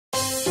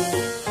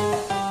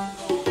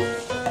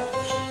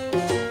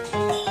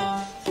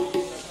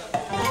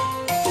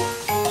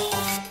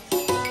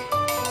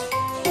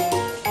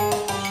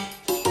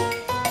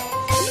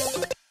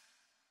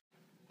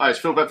guys,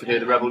 Phil Bedford here,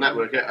 the Rebel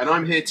Networker, and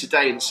I'm here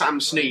today in Sam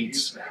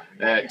Snead's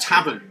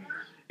Tavern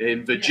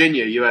in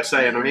Virginia,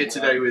 USA, and I'm here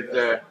today with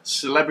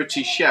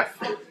celebrity chef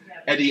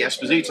Eddie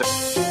Esposito.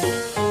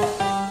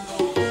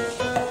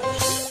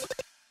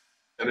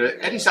 And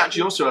Eddie's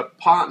actually also a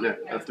partner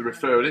of the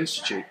Referral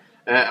Institute,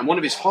 and one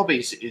of his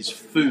hobbies is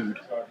food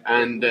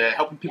and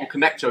helping people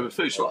connect over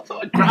food. So I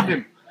thought I'd grab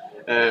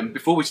him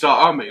before we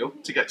start our meal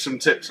to get some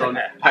tips on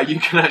how you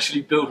can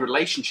actually build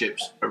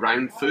relationships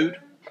around food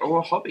or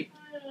a hobby.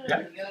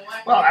 Yeah.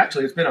 Well,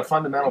 actually, it's been a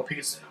fundamental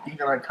piece,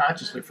 even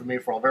unconsciously, for me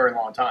for a very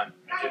long time.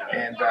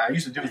 And I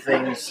used to do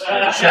things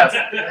as a chef.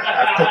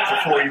 I've cooked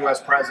for 4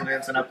 U.S.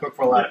 presidents, and I've cooked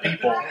for a lot of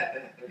people.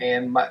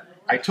 And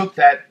I took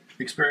that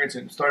experience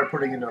and started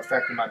putting it into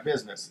effect in my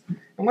business.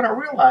 And what I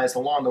realized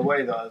along the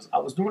way, though, is I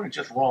was doing it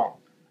just wrong.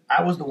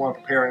 I was the one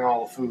preparing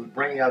all the food,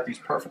 bringing out these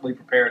perfectly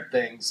prepared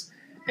things.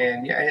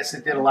 And yes,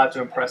 it did a lot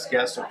to impress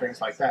guests or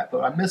things like that,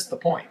 but I missed the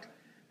point.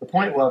 The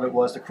point of it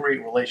was to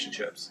create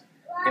relationships.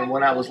 And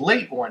when I was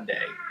late one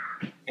day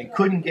and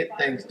couldn't get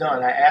things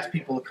done, I asked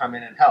people to come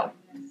in and help.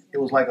 It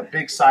was like a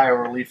big sigh of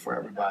relief for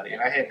everybody.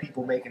 And I had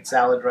people making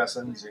salad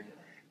dressings and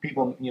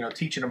people,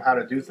 teaching them how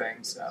to do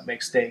things,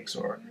 make steaks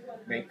or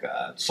make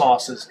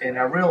sauces. And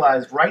I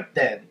realized right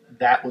then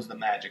that was the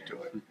magic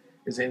to it,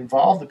 is it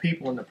involved the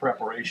people in the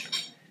preparation.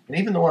 And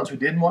even the ones who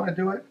didn't want to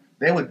do it,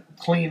 they would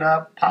clean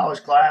up, polish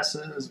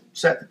glasses,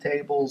 set the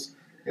tables.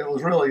 It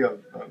was really a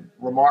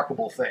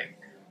remarkable thing.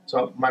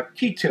 So my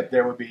key tip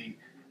there would be,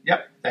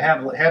 they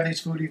have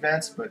these food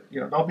events, but you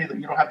don't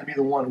have to be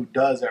the one who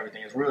does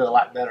everything. It's really a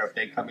lot better if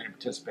they come in and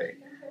participate.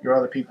 Your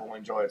other people will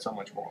enjoy it so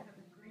much more.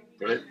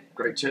 Brilliant,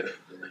 great tip,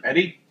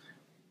 Eddie.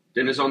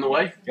 Dinner's on the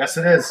way. Yes,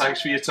 it is.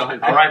 Thanks for your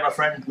time. All right, my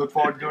friend. Look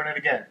forward to doing it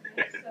again.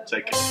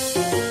 Take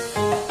care.